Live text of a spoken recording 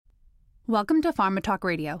Welcome to Pharma Talk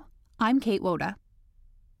Radio. I'm Kate Woda.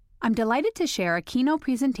 I'm delighted to share a keynote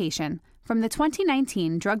presentation from the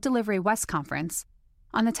 2019 Drug Delivery West Conference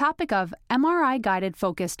on the topic of MRI-Guided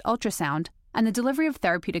focused ultrasound and the delivery of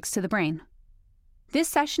therapeutics to the brain. This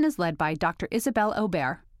session is led by Dr. Isabelle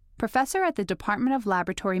Aubert, professor at the Department of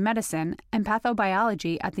Laboratory Medicine and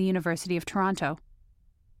Pathobiology at the University of Toronto.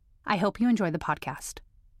 I hope you enjoy the podcast.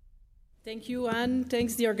 Thank you, Anne.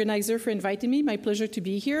 Thanks, the organizer, for inviting me. My pleasure to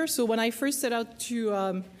be here. So when I first set out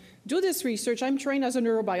to do this research, I'm trained as a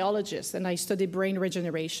neurobiologist, and I study brain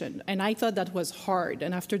regeneration. And I thought that was hard.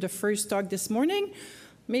 And after the first talk this morning,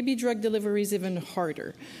 maybe drug delivery is even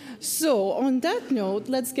harder. So on that note,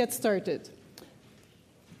 let's get started.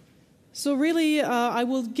 So really, I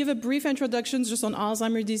will give a brief introduction just on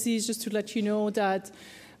Alzheimer's disease, just to let you know that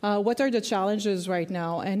what are the challenges right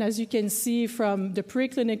now. And as you can see from the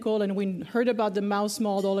preclinical, and we heard about the mouse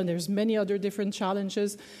model, and there's many other different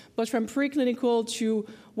challenges, but from preclinical to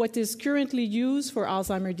what is currently used for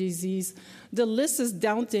Alzheimer's disease, the list is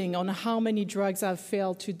daunting on how many drugs have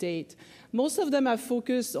failed to date. Most of them have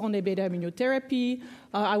focused on A-beta immunotherapy.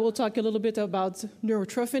 I will talk a little bit about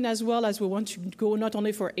neurotrophin as well, as we want to go not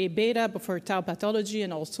only for A-beta, but for tau pathology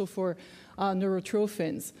and also for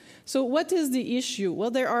neurotrophins. So what is the issue? Well,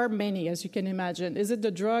 there are many, as you can imagine. Is it the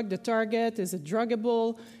drug, the target? Is it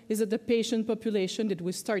druggable? Is it the patient population? Did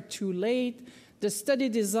we start too late? The study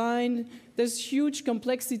design? There's huge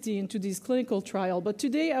complexity into these clinical trials, but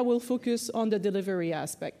today I will focus on the delivery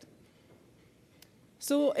aspect.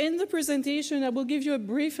 So in the presentation, I will give you a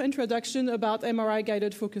brief introduction about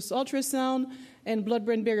MRI-guided focused ultrasound and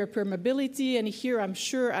blood-brain barrier permeability. And here, I'm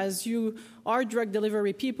sure, as you are drug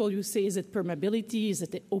delivery people, you say, is it permeability? Is it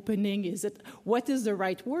the opening? What is the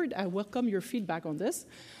right word? I welcome your feedback on this.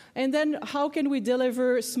 And then how can we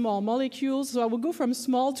deliver small molecules? So I will go from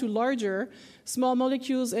small to larger, small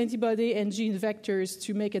molecules, antibody, and gene vectors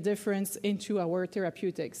to make a difference into our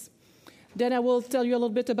therapeutics. Then I will tell you a little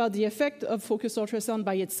bit about the effect of focused ultrasound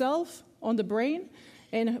by itself on the brain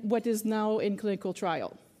and what is now in clinical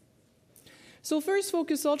trial. So first,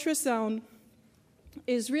 focused ultrasound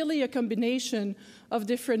is really a combination of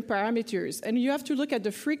different parameters. And you have to look at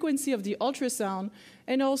the frequency of the ultrasound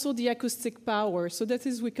and also the acoustic power. So that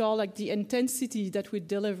is we call like the intensity that we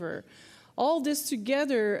deliver. All this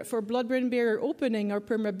together for blood-brain barrier opening or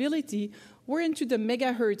permeability, we're into the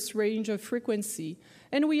megahertz range of frequency.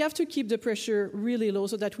 And we have to keep the pressure really low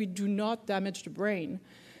so that we do not damage the brain.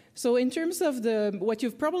 So in terms of what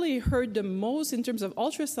you've probably heard the most in terms of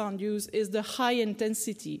ultrasound use is the high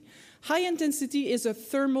intensity. High intensity is a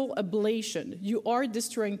thermal ablation. You are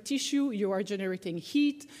destroying tissue, you are generating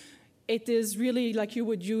heat. It is really like you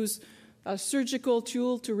would use a surgical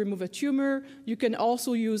tool to remove a tumor. You can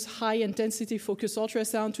also use high-intensity focused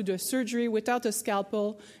ultrasound to do a surgery without a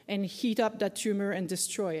scalpel and heat up that tumor and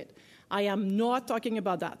destroy it. I am not talking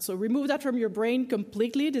about that. So remove that from your brain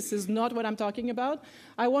completely. This is not what I'm talking about.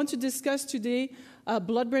 I want to discuss today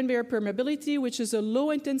blood-brain barrier permeability, which is a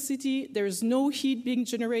low intensity. There's no heat being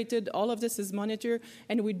generated. All of this is monitored,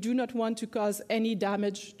 and we do not want to cause any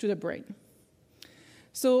damage to the brain.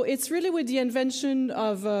 So it's really with the invention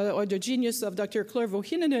of, or the genius of Dr. Claire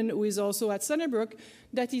Vohinanen, who is also at Sunnybrook,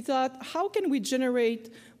 that he thought, how can we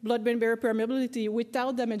generate blood-brain barrier permeability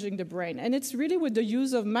without damaging the brain? And it's really with the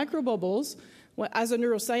use of microbubbles. Well, as a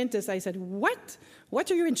neuroscientist, I said, what?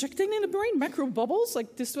 What are you injecting in the brain? Microbubbles?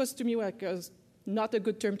 Like, this was to me like not a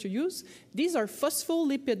good term to use. These are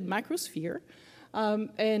phospholipid microsphere.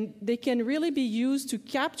 And they can really be used to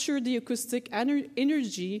capture the acoustic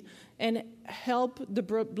energy and help the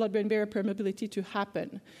blood-brain barrier permeability to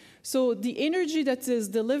happen. So the energy that is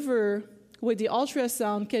delivered with the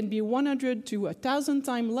ultrasound can be 100 to 1,000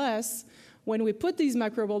 times less when we put these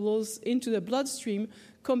microbubbles into the bloodstream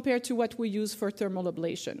compared to what we use for thermal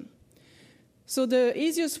ablation. So the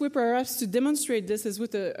easiest way perhaps to demonstrate this is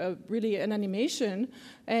with really an animation.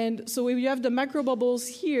 And so you have the microbubbles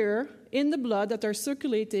here in the blood that are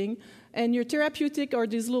circulating, and your therapeutic are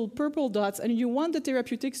these little purple dots, and you want the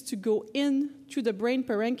therapeutics to go into the brain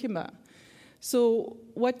parenchyma. So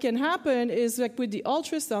what can happen is like with the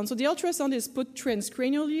ultrasound, so the ultrasound is put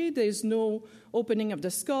transcranially. There's no opening of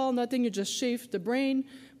the skull, nothing. You just shave the brain,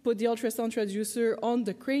 put the ultrasound transducer on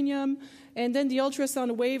the cranium, and then the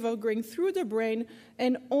ultrasound wave are going through the brain,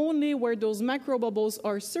 and only where those microbubbles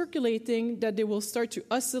are circulating that they will start to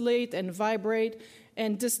oscillate and vibrate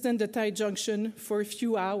and distend the tight junction for a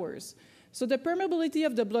few hours. So the permeability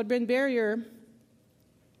of the blood-brain barrier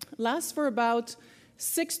lasts for about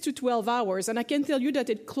 6 to 12 hours, and I can tell you that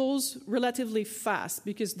it closes relatively fast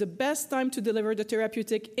because the best time to deliver the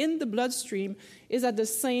therapeutic in the bloodstream is at the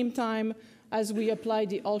same time as we apply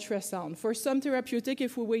the ultrasound. For some therapeutic,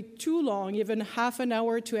 if we wait too long, even half an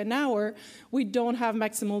hour to an hour, we don't have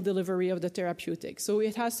maximal delivery of the therapeutic. So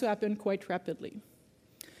it has to happen quite rapidly.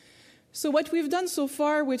 So what we've done so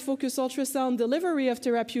far with focused ultrasound delivery of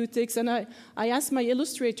therapeutics, and I asked my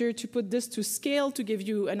illustrator to put this to scale to give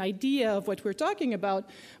you an idea of what we're talking about.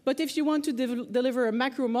 But if you want to deliver a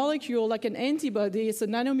macromolecule like an antibody, it's a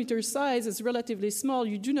nanometer size, it's relatively small.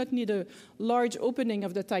 You do not need a large opening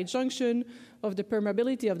of the tight junction, of the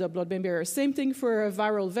permeability of the blood-brain barrier. Same thing for a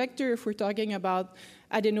viral vector. If we're talking about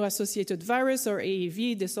adeno-associated virus or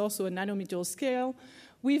AAV, this is also a nanometer scale.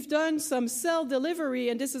 We've done some cell delivery,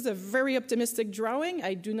 and this is a very optimistic drawing.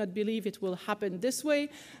 I do not believe it will happen this way.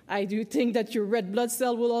 I do think that your red blood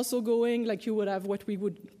cell will also go in, like you would have what we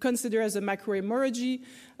would consider as a macrohemorrhage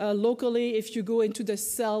locally if you go into the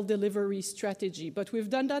cell delivery strategy. But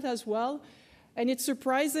we've done that as well, and it's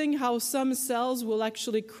surprising how some cells will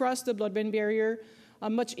actually cross the blood-brain barrier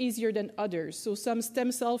much easier than others. So some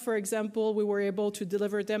stem cell, for example, we were able to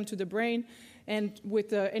deliver them to the brain, and with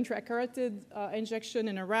the intracarotid injection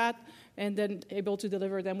in a rat, and then able to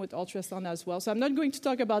deliver them with ultrasound as well. So I'm not going to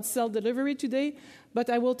talk about cell delivery today, but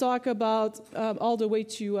I will talk about all the way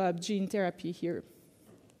to gene therapy here.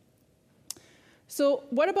 So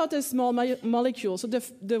what about a small molecule? So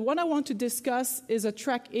the one I want to discuss is a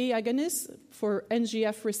TrkA agonist for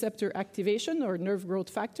NGF receptor activation, or nerve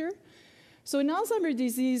growth factor. So in Alzheimer's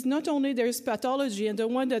disease, not only there's pathology, and the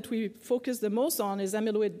one that we focus the most on is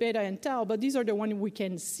amyloid beta and tau, but these are the ones we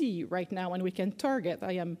can see right now and we can target.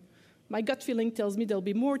 My gut feeling tells me there'll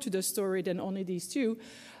be more to the story than only these two.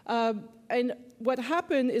 And what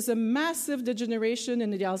happened is a massive degeneration in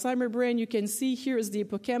the Alzheimer's brain. You can see here is the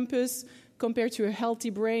hippocampus compared to a healthy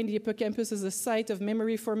brain. The hippocampus is a site of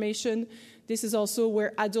memory formation. This is also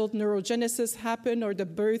where adult neurogenesis happens, or the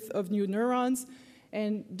birth of new neurons.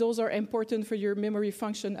 And those are important for your memory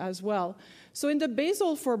function as well. So in the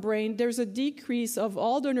basal forebrain, there's a decrease of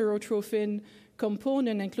all the neurotrophin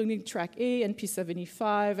component, including TrkA and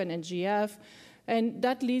P75 and NGF, and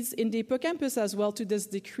that leads in the hippocampus as well to this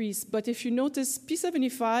decrease. But if you notice,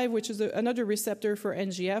 P75, which is another receptor for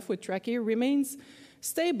NGF with TrkA, remains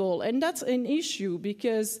stable, and that's an issue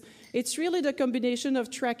because it's really the combination of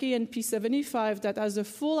TrkA and P75 that has a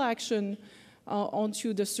full action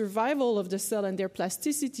onto the survival of the cell and their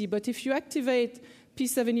plasticity. But if you activate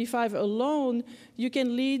P75 alone, you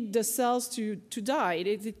can lead the cells to die.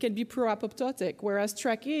 It can be pro-apoptotic, whereas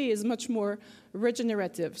TrkA is much more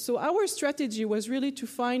regenerative. So our strategy was really to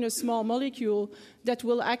find a small molecule that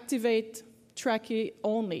will activate TrkA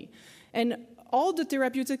only. And all the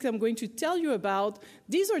therapeutics I'm going to tell you about,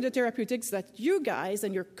 these are the therapeutics that you guys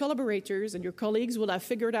and your collaborators and your colleagues will have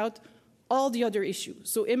figured out all the other issues.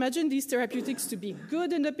 So imagine these therapeutics to be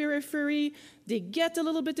good in the periphery, they get a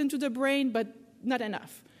little bit into the brain, but not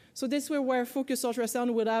enough. So this is where focused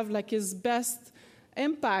ultrasound will have like its best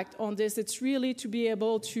impact on this. It's really to be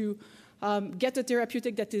able to get a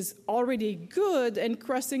therapeutic that is already good and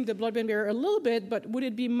crossing the blood-brain barrier a little bit, but would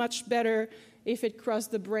it be much better if it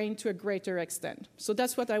crossed the brain to a greater extent? So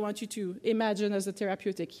that's what I want you to imagine as a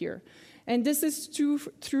therapeutic here. And this is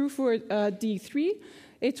true for D3.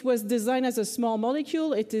 It was designed as a small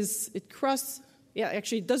molecule. It doesn't cross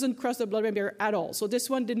the blood-brain barrier at all. So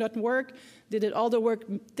this one did not work. They did all the work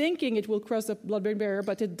thinking it will cross the blood-brain barrier,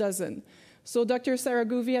 but it doesn't. So Dr. Sarah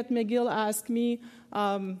Gouvy at McGill asked me,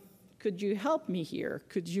 could you help me here?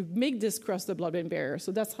 Could you make this cross the blood-brain barrier?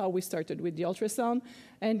 So that's how we started with the ultrasound.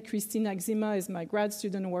 And Christine Axima is my grad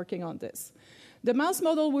student working on this. The mouse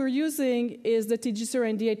model we're using is the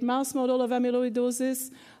TG098 mouse model of amyloidosis,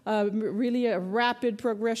 really a rapid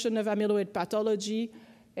progression of amyloid pathology.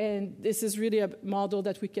 And this is really a model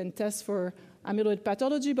that we can test for amyloid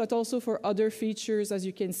pathology, but also for other features, as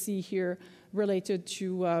you can see here, related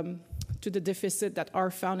to the deficit that are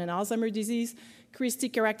found in Alzheimer's disease. Christie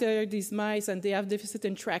characterized these mice, and they have deficit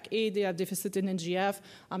in TrkA, they have deficit in NGF.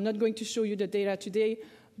 I'm not going to show you the data today,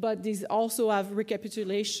 but these also have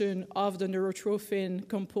recapitulation of the neurotrophin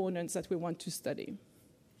components that we want to study.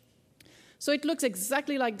 So it looks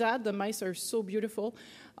exactly like that. The mice are so beautiful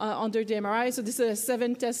under the MRI. So this is a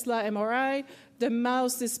 7 Tesla MRI. The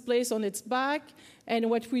mouse is placed on its back, and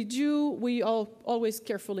what we do, we always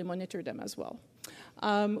carefully monitor them as well.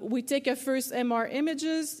 We take a first MR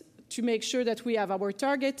images to make sure that we have our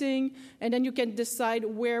targeting, and then you can decide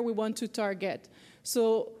where we want to target.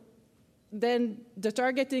 So then the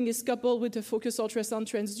targeting is coupled with a focused ultrasound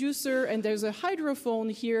transducer, and there's a hydrophone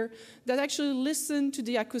here that actually listens to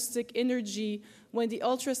the acoustic energy When the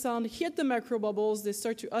ultrasound hit the microbubbles, they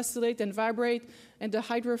start to oscillate and vibrate, and the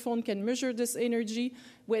hydrophone can measure this energy.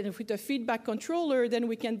 With a feedback controller, then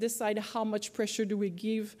we can decide how much pressure do we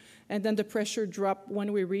give, and then the pressure drop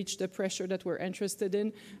when we reach the pressure that we're interested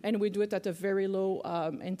in, and we do it at a very low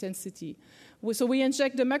intensity. So we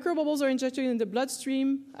inject, the microbubbles are injected in the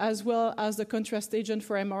bloodstream, as well as the contrast agent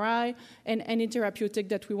for MRI and any therapeutic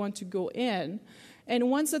that we want to go in. And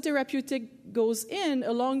once the therapeutic goes in,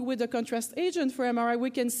 along with the contrast agent for MRI,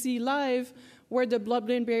 we can see live where the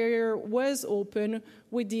blood-brain barrier was open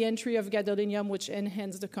with the entry of gadolinium, which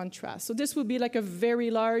enhanced the contrast. So this would be like a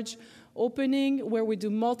very large opening where we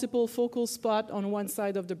do multiple focal spots on one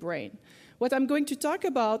side of the brain. What I'm going to talk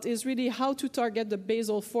about is really how to target the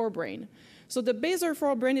basal forebrain. So the basal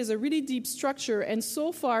forebrain is a really deep structure, and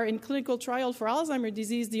so far in clinical trial for Alzheimer's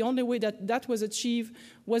disease, the only way that that was achieved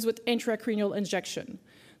was with intracranial injection.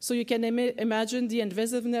 So you can imagine the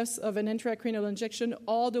invasiveness of an intracranial injection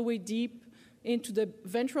all the way deep into the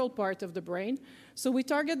ventral part of the brain. So we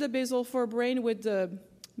target the basal forebrain with the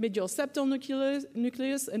medial septal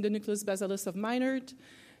nucleus and the nucleus basalis of Meinert,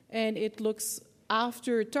 and it looks,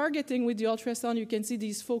 after targeting with the ultrasound, you can see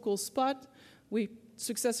these focal spots. We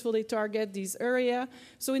successfully target these areas.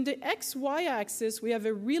 So in the XY axis, we have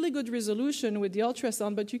a really good resolution with the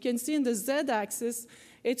ultrasound, but you can see in the Z axis,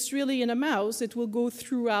 it's really in a mouse. It will go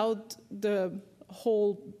throughout the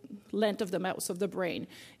whole length of the mouse of the brain.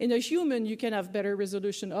 In a human, you can have better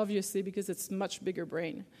resolution, obviously, because it's much bigger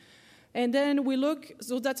brain. And then we look,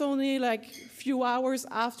 so that's only like a few hours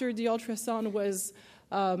after the ultrasound was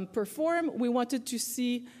performed. We wanted to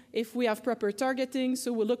see if we have proper targeting,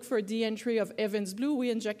 so we look for the entry of Evans blue. We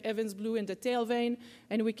inject Evans blue in the tail vein,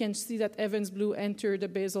 and we can see that Evans blue entered the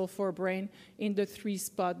basal forebrain in the 3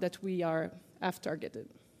 spots that we have targeted.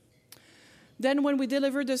 Then when we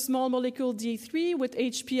deliver the small molecule D3 with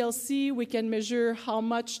HPLC, we can measure how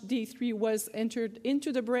much D3 was entered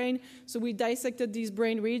into the brain. So we dissected these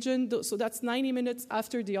brain regions, so that's 90 minutes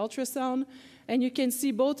after the ultrasound. And you can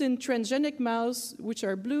see both in transgenic mouse, which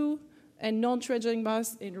are blue, and non-transgenic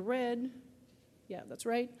mouse in red. Yeah, that's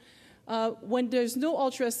right. When there's no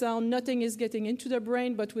ultrasound, nothing is getting into the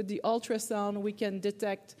brain, but with the ultrasound, we can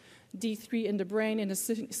detect D3 in the brain in a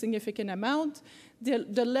significant amount.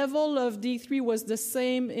 The level of D3 was the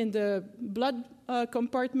same in the blood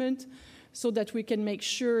compartment, so that we can make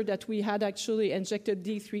sure that we had actually injected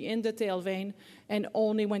D3 in the tail vein, and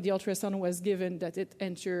only when the ultrasound was given that it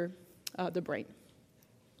entered the brain.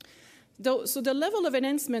 So the level of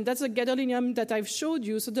enhancement, that's a gadolinium that I've showed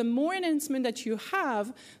you. So the more enhancement that you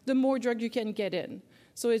have, the more drug you can get in.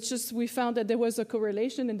 So it's just, we found that there was a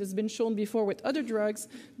correlation, and it's been shown before with other drugs,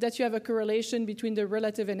 that you have a correlation between the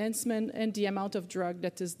relative enhancement and the amount of drug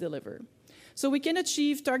that is delivered. So we can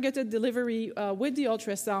achieve targeted delivery with the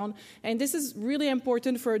ultrasound, and this is really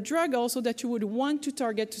important for a drug also that you would want to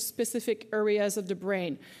target to specific areas of the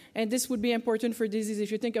brain. And this would be important for disease.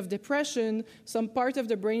 If you think of depression, some part of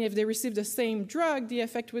the brain, if they receive the same drug, the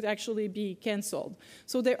effect would actually be canceled.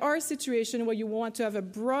 So there are situations where you want to have a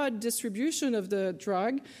broad distribution of the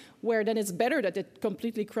drug, where then it's better that it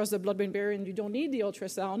completely crosses the blood-brain barrier and you don't need the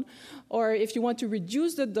ultrasound. Or if you want to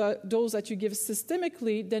reduce the dose that you give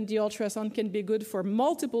systemically, then the ultrasound can be good for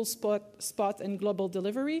multiple spot and global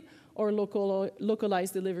delivery, or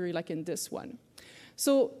localized delivery like in this one.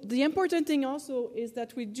 So the important thing also is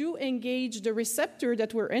that we do engage the receptor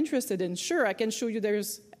that we're interested in. Sure, I can show you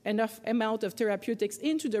there's enough amount of therapeutics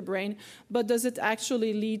into the brain, but does it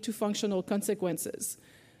actually lead to functional consequences?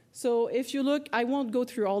 So if you look, I won't go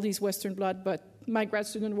through all these Western blot, but my grad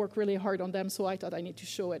student worked really hard on them, so I thought I need to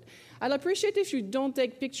show it. I'll appreciate if you don't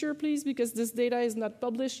take picture, please, because this data is not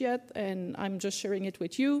published yet, and I'm just sharing it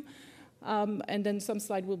with you. And then some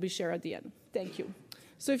slide will be shared at the end. Thank you.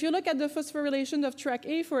 So if you look at the phosphorylation of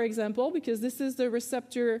TrkA, for example, because this is the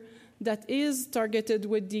receptor that is targeted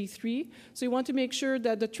with D3, so you want to make sure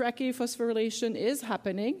that the TrkA phosphorylation is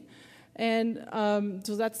happening. And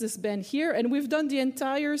so that's this band here. And we've done the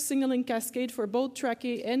entire signaling cascade for both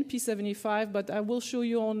TrkA and P75, but I will show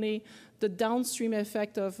you only the downstream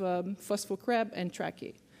effect of phospho-Crab and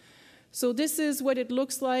TrkA. So this is what it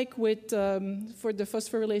looks like with, for the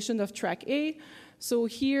phosphorylation of TrkA. So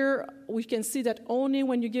here we can see that only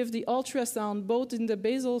when you give the ultrasound, both in the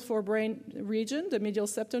basal forebrain region, the medial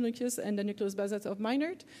septal nucleus and the nucleus basalis of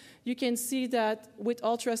Meinert, you can see that with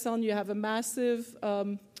ultrasound you have a massive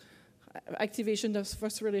activation of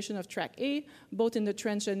phosphorylation of TrkA, both in the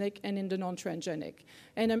transgenic and in the non-transgenic.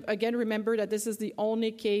 And again, remember that this is the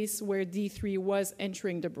only case where D3 was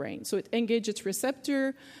entering the brain. So it engaged its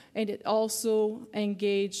receptor, and it also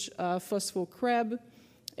engaged phospho-Crab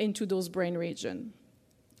into those brain regions.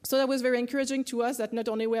 So that was very encouraging to us that not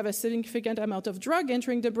only we have a significant amount of drug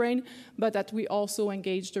entering the brain, but that we also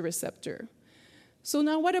engage the receptor. So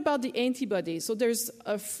now what about the antibodies? So there's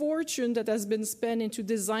a fortune that has been spent into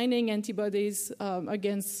designing antibodies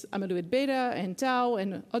against amyloid beta and tau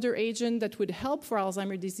and other agents that would help for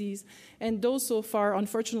Alzheimer's disease, and those so far,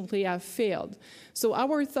 unfortunately, have failed. So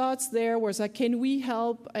our thoughts there was like, can we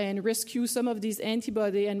help and rescue some of these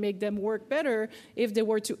antibodies and make them work better if they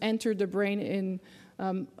were to enter the brain in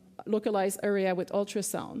localized area with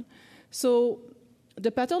ultrasound? So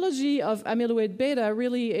the pathology of amyloid beta,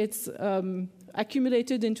 really, it's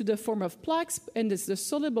accumulated into the form of plaques, and it's the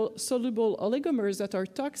soluble oligomers that are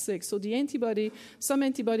toxic. So the antibody, some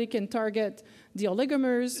antibody can target the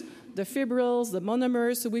oligomers, the fibrils, the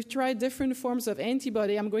monomers. So we've tried different forms of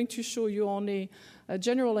antibody. I'm going to show you only a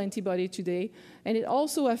general antibody today. And it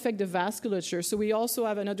also affects the vasculature. So we also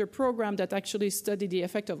have another program that actually studied the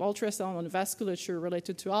effect of ultrasound on vasculature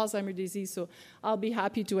related to Alzheimer's disease. So I'll be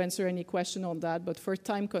happy to answer any question on that. But for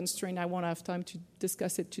time constraint, I won't have time to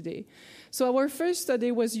discuss it today. So our first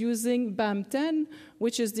study was using BAM10,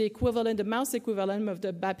 which is the equivalent, the mouse equivalent of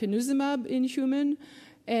the bapineuzumab in human.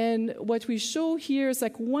 And what we show here is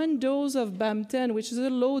like one dose of BAM10, which is a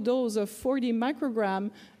low dose of 40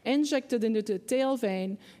 microgram injected into the tail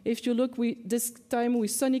vein. If you look, this time we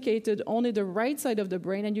sonicated only the right side of the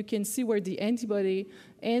brain, and you can see where the antibody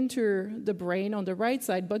enter the brain on the right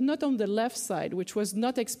side, but not on the left side, which was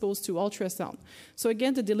not exposed to ultrasound. So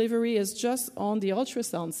again, the delivery is just on the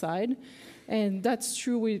ultrasound side. And that's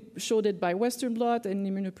true. We showed it by Western blot and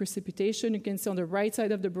immunoprecipitation. You can see on the right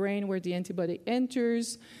side of the brain where the antibody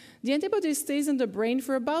enters. The antibody stays in the brain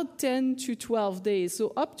for about 10 to 12 days.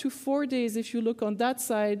 So up to 4 days, if you look on that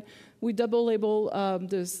side, we double label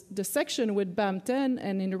the section with BAM10,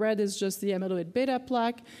 and in red is just the amyloid beta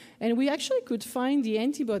plaque. And we actually could find the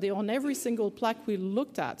antibody on every single plaque we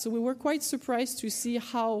looked at. So we were quite surprised to see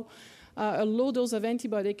how a low dose of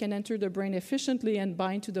antibody can enter the brain efficiently and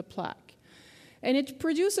bind to the plaque. And it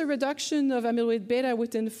produced a reduction of amyloid beta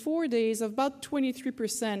within 4 days of about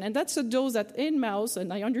 23%. And that's a dose that in mouse,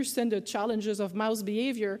 and I understand the challenges of mouse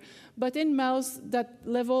behavior, but in mouse, that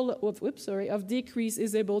level of decrease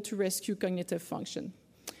is able to rescue cognitive function.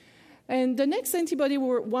 And the next antibody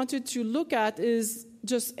we wanted to look at is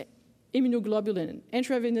just immunoglobulin,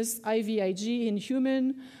 intravenous IVIG in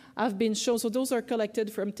human. Have been shown, so those are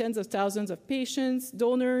collected from tens of thousands of patients,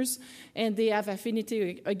 donors, and they have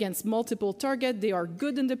affinity against multiple targets. They are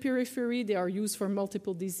good in the periphery. They are used for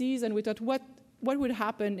multiple disease. And we thought, what would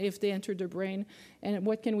happen if they entered the brain, and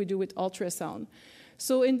what can we do with ultrasound?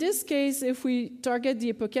 So in this case, if we target the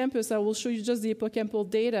hippocampus, I will show you just the hippocampal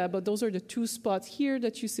data, but those are the two spots here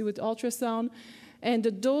that you see with ultrasound. And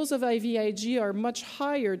the dose of IVIG are much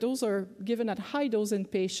higher. Those are given at high dose in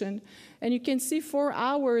patient. And you can see 4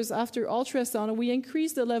 hours after ultrasound, we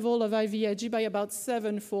increase the level of IVIG by about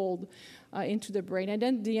 7-fold into the brain. And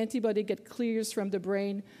then the antibody clears from the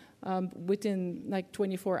brain within like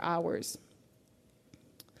 24 hours.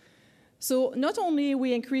 So not only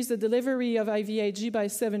we increase the delivery of IVIG by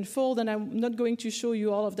 7-fold, and I'm not going to show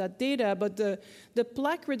you all of that data, but the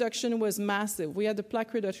plaque reduction was massive. We had the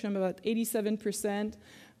plaque reduction of about 87%,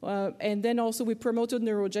 and then also we promoted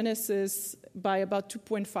neurogenesis by about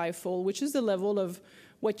 2.5-fold, which is the level of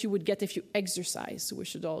what you would get if you exercise. So we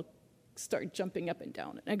should all start jumping up and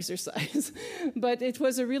down and exercise. But it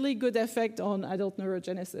was a really good effect on adult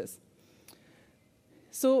neurogenesis.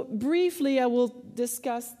 So briefly, I will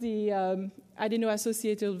discuss the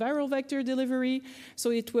adeno-associated viral vector delivery.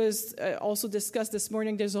 So it was also discussed this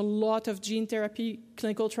morning. There's a lot of gene therapy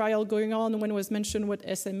clinical trial going on. One was mentioned with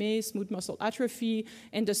SMA, smooth muscle atrophy,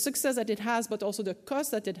 and the success that it has, but also the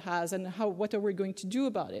cost that it has, and what are we going to do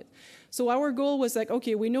about it? So our goal was like,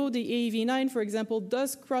 okay, we know the AAV9, for example,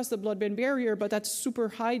 does cross the blood-brain barrier, but that's super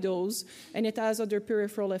high dose, and it has other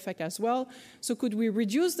peripheral effect as well. So could we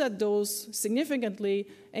reduce that dose significantly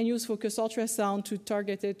and use focused ultrasound to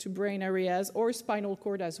target it to brain areas or spinal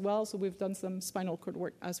cord as well? So we've done some spinal cord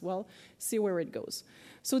work as well, see where it goes.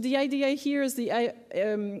 So the idea here is the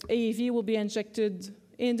AAV will be injected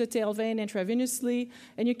in the tail vein intravenously.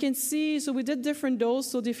 And you can see, so we did different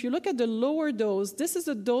doses. So if you look at the lower dose, this is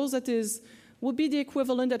a dose that will be the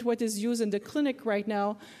equivalent at what is used in the clinic right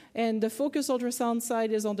now. And the focused ultrasound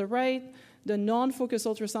side is on the right. The non-focused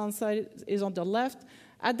ultrasound side is on the left.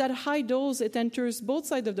 At that high dose, it enters both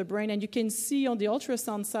sides of the brain, and you can see on the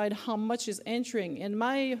ultrasound side how much is entering. In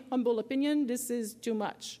my humble opinion, this is too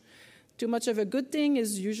much. Too much of a good thing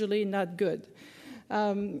is usually not good.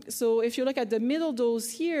 So if you look at the middle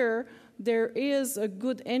dose here, There is a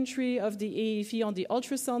good entry of the AAV on the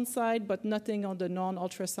ultrasound side, but nothing on the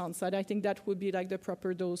non-ultrasound side. I think that would be like the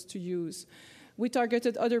proper dose to use. We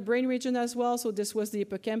targeted other brain regions as well, so this was the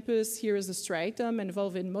hippocampus. Here is the striatum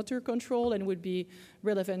involved in motor control and would be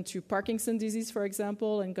relevant to Parkinson's disease, for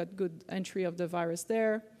example, and got good entry of the virus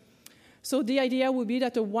there. So the idea would be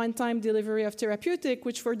that a one-time delivery of therapeutic,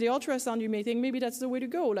 which for the ultrasound you may think maybe that's the way to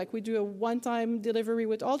go. Like we do a one-time delivery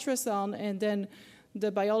with ultrasound, and then the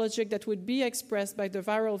biologic that would be expressed by the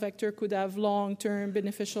viral vector could have long-term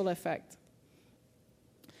beneficial effect.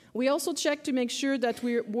 We also checked to make sure that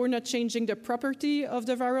we're not changing the property of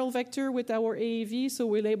the viral vector with our AAV, so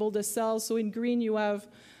we label the cells. So in green you have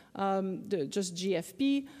just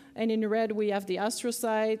GFP, and in red we have the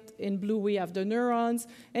astrocyte, in blue we have the neurons.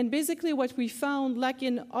 And basically what we found, like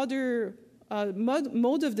in other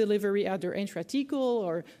mode of delivery, either intrathecal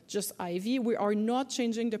or just IV, we are not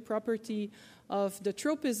changing the property of the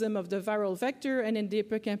tropism of the viral vector, and in the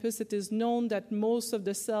hippocampus it is known that most of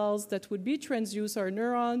the cells that would be transduced are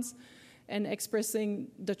neurons and expressing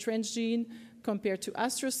the transgene compared to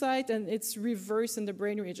astrocyte, and it's reversed in the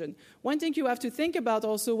brain region. One thing you have to think about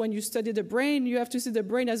also when you study the brain, you have to see the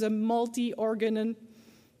brain as a multi-organ,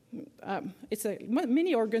 it's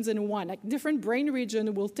many organs in one. Like different brain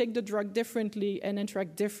region will take the drug differently and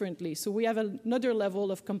interact differently. So we have another level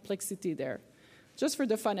of complexity there, just for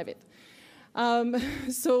the fun of it.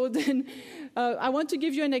 So then I want to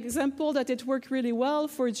give you an example that it worked really well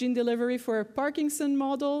for gene delivery for a Parkinson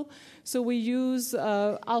model. So we use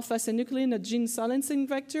alpha-synuclein, a gene silencing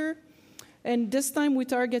vector. And this time we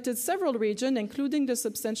targeted several regions, including the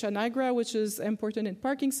substantia nigra, which is important in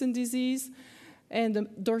Parkinson's disease, and the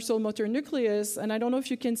dorsal motor nucleus. And I don't know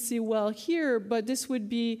if you can see well here, but this would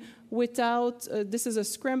be without, this is a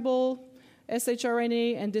scramble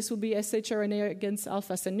shRNA, and this will be shRNA against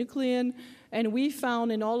alpha-synuclein. And we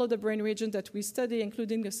found in all of the brain regions that we study,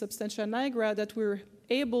 including the substantia nigra, that we're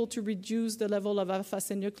able to reduce the level of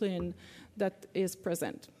alpha-synuclein that is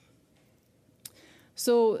present.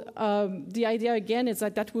 So the idea, again, is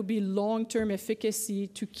that that will be long-term efficacy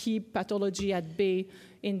to keep pathology at bay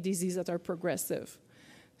in diseases that are progressive.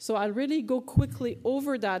 So I'll really go quickly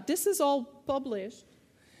over that. This is all published.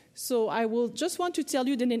 So I will just want to tell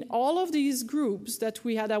you that in all of these groups that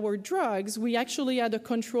we had our drugs, we actually had a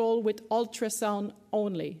control with ultrasound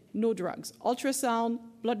only, no drugs. Ultrasound,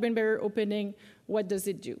 blood-brain barrier opening, what does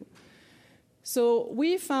it do? So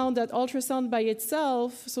we found that ultrasound by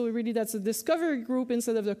itself, so really that's a discovery group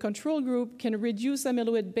instead of the control group, can reduce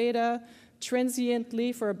amyloid beta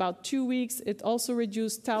transiently for about 2 weeks. It also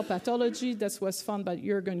reduced tau pathology. That was found by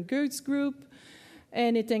Jürgen Goeth's group.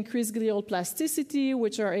 And it increased glial plasticity,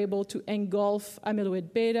 which are able to engulf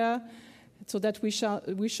amyloid beta. So that we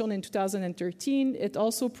shown in 2013. It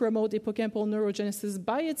also promotes hippocampal neurogenesis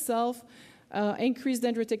by itself, increased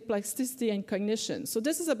dendritic plasticity and cognition. So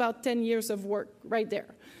this is about 10 years of work right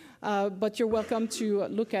there. But you're welcome to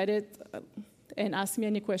look at it and ask me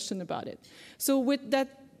any question about it. So with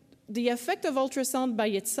that, the effect of ultrasound by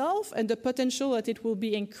itself and the potential that it will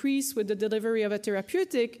be increased with the delivery of a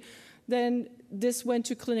therapeutic, then this went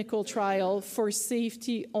to clinical trial for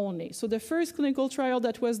safety only. So the first clinical trial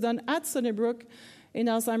that was done at Sunnybrook in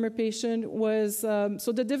Alzheimer's patient was,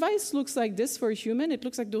 so the device looks like this for a human. It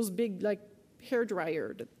looks like those big like hair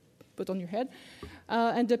dryer that put on your head.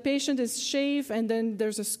 And the patient is shaved, and then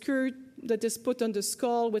there's a skirt that is put on the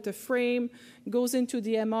skull with a frame, goes into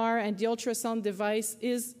the MR, and the ultrasound device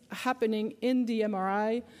is happening in the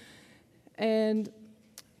MRI. And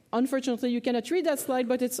unfortunately, you cannot read that slide,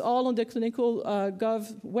 but it's all on the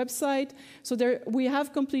clinical.gov website. So we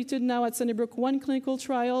have completed now at Sunnybrook one clinical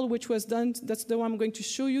trial, which was done, that's the one I'm going to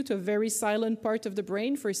show you, to a very silent part of the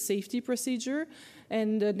brain for a safety procedure.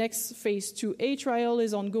 And the next phase 2A trial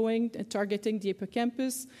is ongoing, targeting the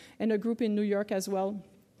hippocampus, and a group in New York as well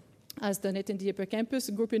has done it in the hippocampus.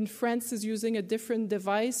 A group in France is using a different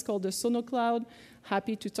device called the SonoCloud.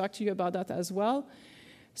 Happy to talk to you about that as well.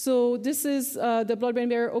 So this is the blood-brain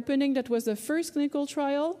barrier opening. That was the first clinical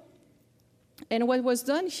trial. And what was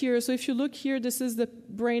done here, so if you look here, this is the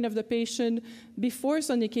brain of the patient before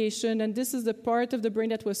sonication, and this is the part of the brain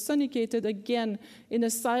that was sonicated, again, in a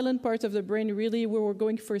silent part of the brain. Really, we were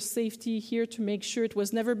going for safety here to make sure it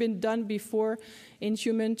was never been done before in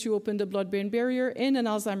human to open the blood-brain barrier in an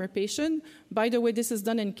Alzheimer's patient. By the way, this is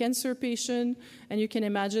done in cancer patient, and you can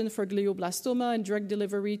imagine for glioblastoma and drug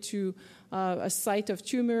delivery to a site of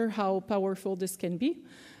tumor, how powerful this can be.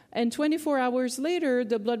 And 24 hours later,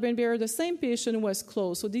 the blood-brain barrier of the same patient was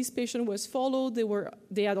closed. So this patient was followed.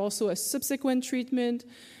 They had also a subsequent treatment.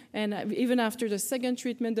 And even after the second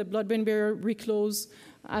treatment, the blood-brain barrier reclosed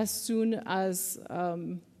as soon as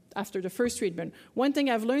after the first treatment. One thing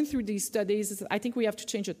I've learned through these studies is I think we have to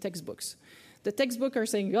change the textbooks. The textbooks are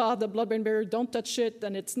saying, the blood-brain barrier, don't touch it,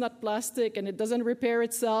 and it's not plastic, and it doesn't repair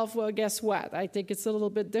itself. Well, guess what? I think it's a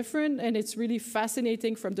little bit different, and it's really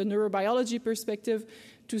fascinating from the neurobiology perspective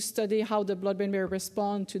to study how the blood-brain barrier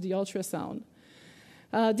responds to the ultrasound.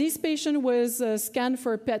 This patient was scanned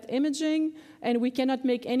for PET imaging, and we cannot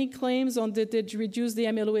make any claims on that it reduced the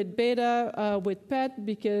amyloid beta with PET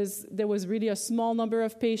because there was really a small number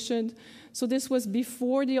of patients. So this was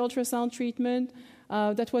before the ultrasound treatment.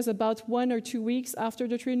 That was about 1 or 2 weeks after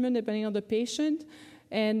the treatment, depending on the patient.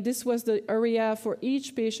 And this was the area for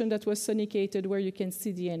each patient that was sonicated where you can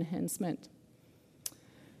see the enhancement.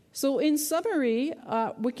 So in summary,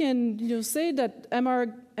 we can say that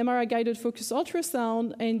MRI-guided focused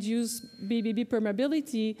ultrasound and use BBB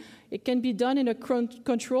permeability, it can be done in a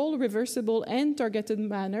controlled, reversible, and targeted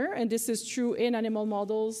manner. And this is true in animal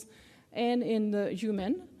models and in the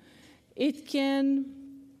human. It can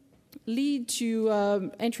lead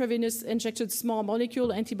to intravenous injected small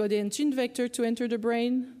molecule antibody and gene vector to enter the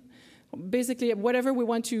brain. Basically, whatever we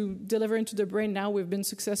want to deliver into the brain now, we've been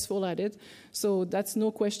successful at it. So that's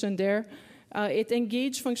no question there. It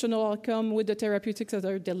engages functional outcome with the therapeutics that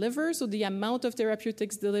are delivered. So the amount of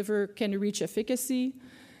therapeutics delivered can reach efficacy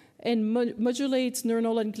and modulates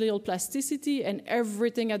neuronal and glial plasticity and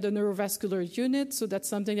everything at the neurovascular unit. So that's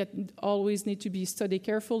something that always needs to be studied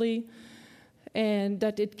carefully. And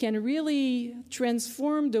that it can really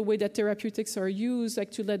transform the way that therapeutics are used, like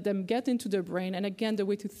to let them get into the brain. And again, the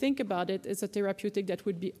way to think about it is a therapeutic that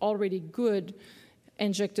would be already good,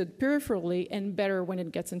 injected peripherally, and better when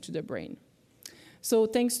it gets into the brain. So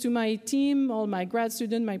thanks to my team, all my grad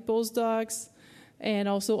students, my postdocs, and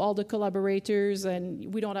also all the collaborators.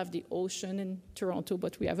 And we don't have the ocean in Toronto,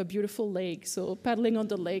 but we have a beautiful lake. So paddling on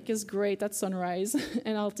the lake is great at sunrise,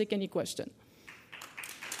 and I'll take any question.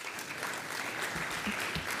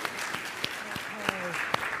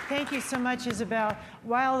 Thank you so much, Isabelle.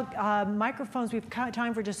 While microphones, we've got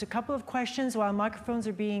time for just a couple of questions. While microphones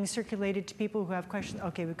are being circulated to people who have questions.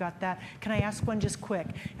 Okay, we've got that. Can I ask one just quick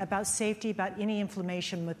about safety, about any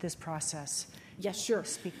inflammation with this process? Yes, sure.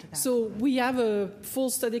 Speak to that. So we have a full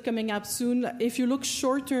study coming up soon. If you look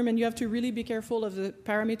short term, and you have to really be careful of the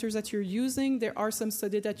parameters that you're using, there are some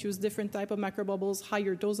studies that use different type of macrobubbles,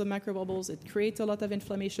 higher dose of macrobubbles. It creates a lot of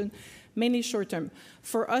inflammation, mainly short term.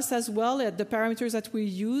 For us as well, at the parameters that we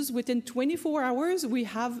use, within 24 hours, we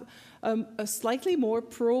have a slightly more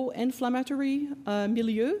pro-inflammatory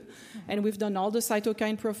milieu, and we've done all the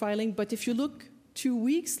cytokine profiling. But if you look 2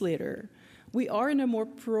 weeks later, we are in a more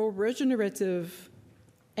pro-regenerative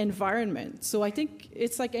environment. So I think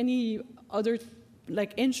it's like any other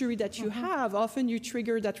injury that you have. Often you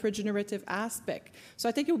trigger that regenerative aspect. So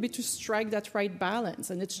I think it would be to strike that right balance,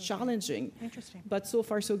 and it's challenging. Interesting. But so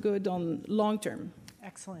far so good on long term.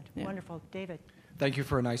 Excellent. Yeah. Wonderful. David. Thank you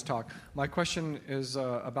for a nice talk. My question is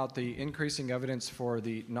about the increasing evidence for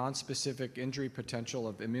the nonspecific injury potential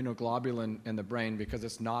of immunoglobulin in the brain, because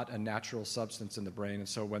it's not a natural substance in the brain. And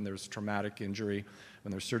so when there's traumatic injury,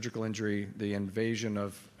 when there's surgical injury, the invasion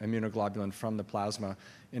of immunoglobulin from the plasma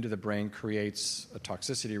into the brain creates a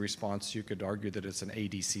toxicity response. You could argue that it's an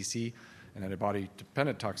ADCC, an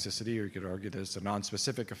antibody-dependent toxicity, or you could argue that it's a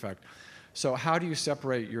nonspecific effect. So how do you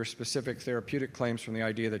separate your specific therapeutic claims from the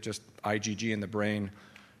idea that just IgG in the brain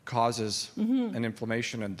causes an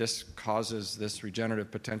inflammation, and this causes this regenerative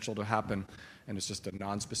potential to happen, and it's just a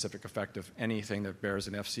nonspecific effect of anything that bears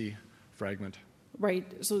an FC fragment? Right.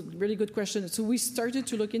 So really good question. So we started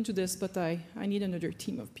to look into this, but I need another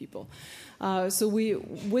team of people. So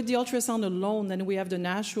with the ultrasound alone, then we have the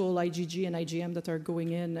natural IgG and IgM that are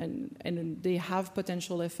going in, and they have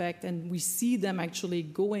potential effect, and we see them actually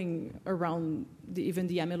going around even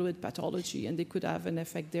the amyloid pathology, and they could have an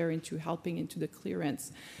effect there into helping into the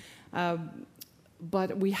clearance.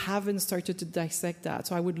 But we haven't started to dissect that.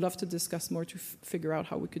 So I would love to discuss more to figure out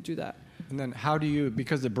how we could do that. And then how do you,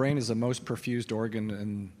 because the brain is the most perfused organ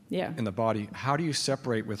in the body, how do you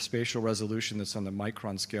separate with spatial resolution that's on the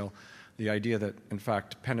micron scale the idea that, in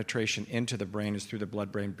fact, penetration into the brain is through the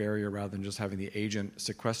blood-brain barrier rather than just having the agent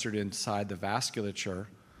sequestered inside the vasculature,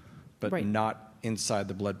 but not inside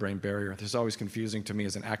the blood-brain barrier? This is always confusing to me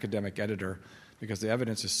as an academic editor, because the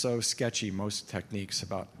evidence is so sketchy, most techniques,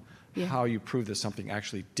 about how you prove that something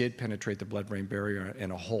actually did penetrate the blood-brain barrier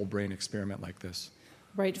in a whole brain experiment like this.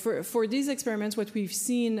 Right. For these experiments, what we've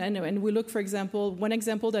seen, and we look, for example, one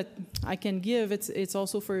example that I can give, it's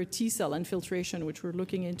also for T-cell infiltration, which we're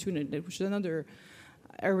looking into, which is another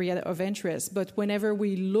area of interest. But whenever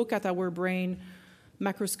we look at our brain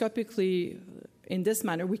macroscopically in this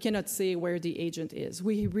manner, we cannot say where the agent is.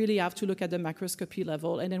 We really have to look at the macroscopy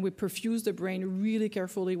level, and then we perfuse the brain really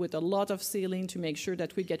carefully with a lot of saline to make sure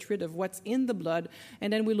that we get rid of what's in the blood,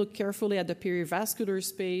 and then we look carefully at the perivascular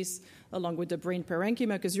space along with the brain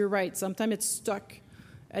parenchyma, because you're right, sometimes it's stuck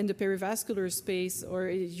in the perivascular space, or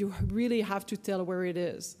you really have to tell where it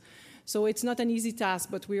is. So it's not an easy task,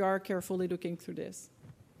 but we are carefully looking through this.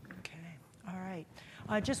 Okay, all right.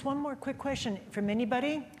 Just one more quick question from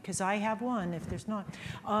anybody, because I have one if there's not.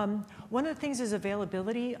 One of the things is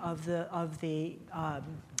availability of the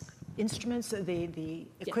instruments, the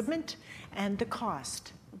equipment, and the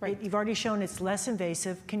cost. Right. You've already shown it's less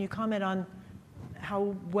invasive. Can you comment on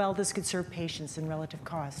how well this could serve patients in relative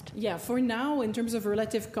cost? Yeah, for now, in terms of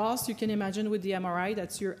relative cost, you can imagine with the MRI,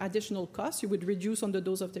 that's your additional cost. You would reduce on the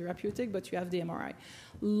dose of therapeutic, but you have the MRI.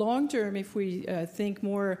 Long term, if we think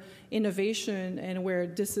more innovation and where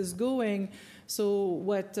this is going, so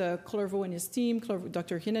what Clervaux and his team,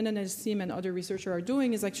 Dr. Hinen and his team and other researchers are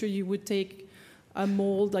doing is actually you would take a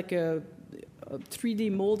mold, like a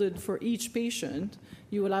 3D molded for each patient.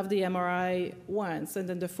 You will have the MRI once, and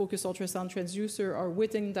then the focused ultrasound transducer are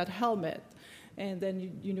within that helmet. And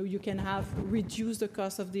then you can have reduce the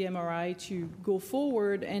cost of the MRI to go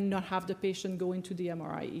forward and not have the patient go into the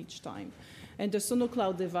MRI each time. And the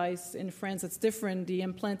SonoCloud device in France, it's different. The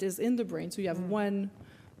implant is in the brain, so you have one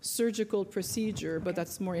surgical procedure, but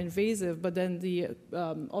that's more invasive. But then the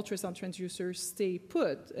ultrasound transducers stay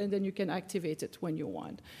put, and then you can activate it when you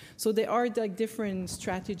want. So there are like different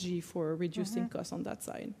strategy for reducing costs on that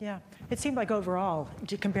side. Yeah, it seemed like overall,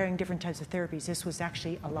 comparing different types of therapies, this was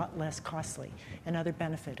actually a lot less costly. Another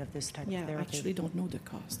benefit of this type of therapy. Yeah, I actually don't know the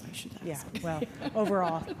cost. I should ask. Yeah, well,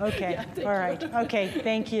 overall, okay, all right, okay,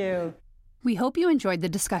 thank you. We hope you enjoyed the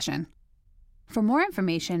discussion. For more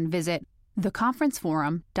information, visit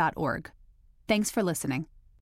theconferenceforum.org. Thanks for listening.